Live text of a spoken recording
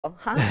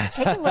Huh?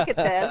 Take a look at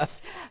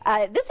this.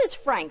 This is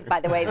Frank, by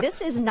the way.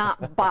 This is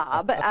not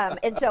Bob.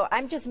 And so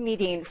I'm just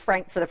meeting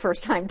Frank for the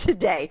first time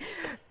today.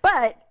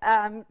 But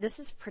this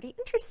is pretty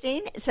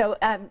interesting. So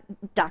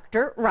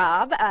Dr.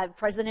 Rob,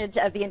 president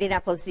of the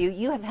Indianapolis Zoo,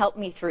 you have helped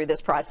me through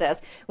this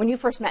process. When you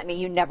first met me,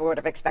 you never would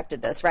have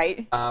expected this,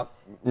 right?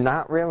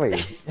 Not really.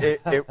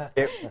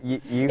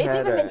 It's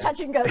even been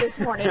touch and go this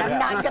morning. I'm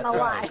not going to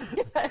lie.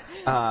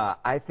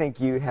 I think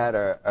you had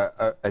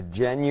a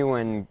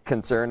genuine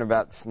concern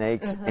about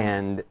snakes,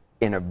 and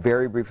in a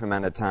very brief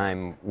amount of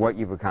time, what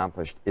you've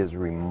accomplished is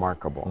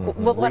remarkable.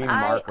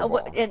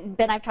 Well, and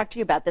Ben, I've talked to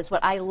you about this.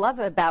 What I love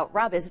about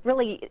Rob is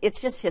really, it's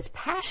just his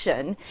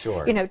passion.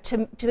 Sure. You know,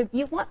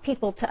 you want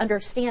people to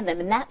understand them,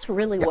 and that's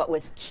really what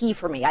was key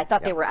for me. I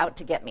thought they were out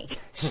to get me.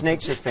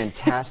 Snakes are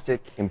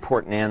fantastic,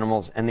 important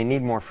animals, and they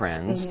need more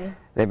friends.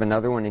 They have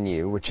another one in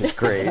you, which is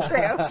great.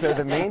 True. So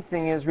the main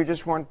thing is we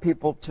just want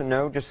people to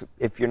know, just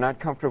if you're not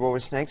comfortable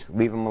with snakes,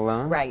 leave them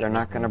alone. Right. They're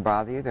not going to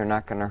bother you. They're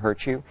not going to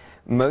hurt you.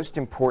 Most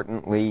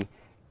importantly,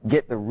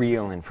 get the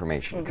real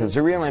information, because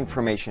the real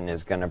information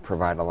is going to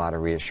provide a lot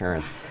of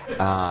reassurance.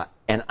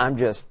 And I'm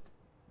just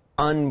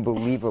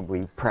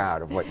unbelievably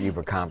proud of what you've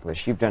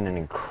accomplished. You've done an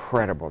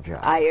incredible job.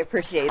 I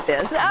appreciate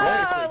this. Oh, look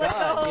at the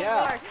whole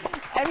floor.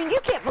 I mean, you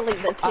can't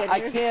believe this, can you? I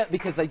can't,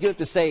 because I do have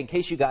to say, in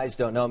case you guys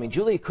don't know, I mean,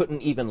 Julia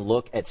couldn't even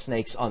look at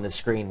snakes on the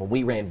screen when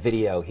we ran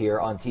video here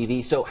on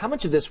TV. So how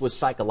much of this was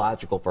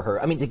psychological for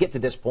her? I mean, to get to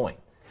this point.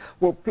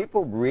 Well,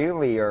 people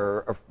really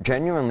are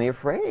genuinely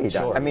afraid.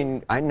 Sure. I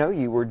mean, I know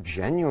you were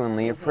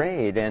genuinely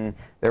afraid, and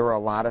there were a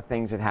lot of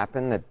things that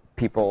happened that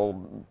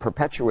people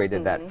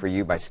perpetuated that for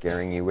you by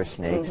scaring you with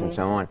snakes and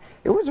so on.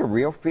 It was a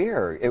real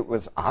fear. It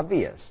was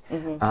obvious.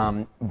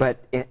 But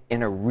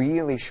in a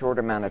really short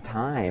amount of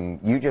time,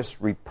 you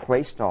just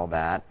replaced all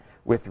that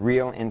with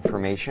real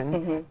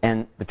information,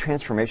 and the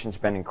transformation's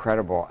been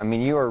incredible. I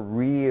mean, you are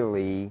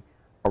really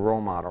a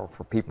role model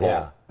for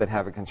people that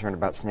have a concern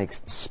about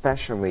snakes,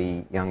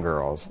 especially young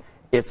girls.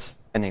 It's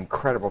an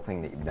incredible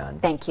thing that you've done.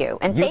 Thank you.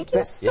 And thank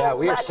you so much. Yeah,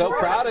 we are so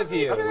proud of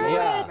you.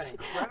 Yeah.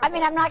 I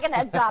mean, I'm not going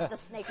to adopt a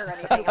snake or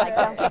anything. Like,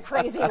 don't get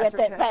crazy with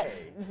it. But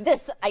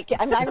this, I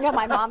know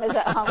my mom is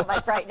at home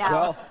like right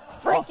now.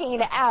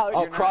 Freaking out.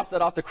 I'll cross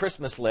that off the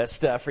Christmas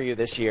list for you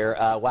this year.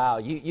 Wow,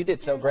 you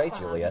did so great,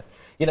 Julia.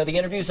 You know, the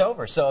interview's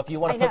over, so if you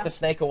want to put the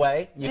snake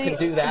away, you can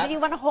do that. Do you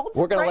want to hold it?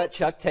 We're going to let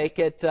Chuck take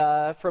it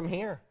from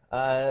here.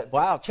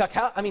 Wow, Chuck,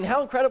 how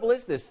incredible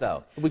is this,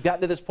 though? We've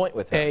gotten to this point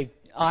with her. Hey,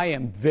 I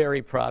am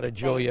very proud of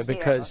Julia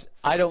because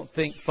I don't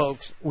think,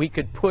 folks, we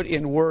could put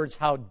in words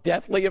how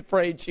deathly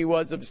afraid she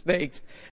was of snakes.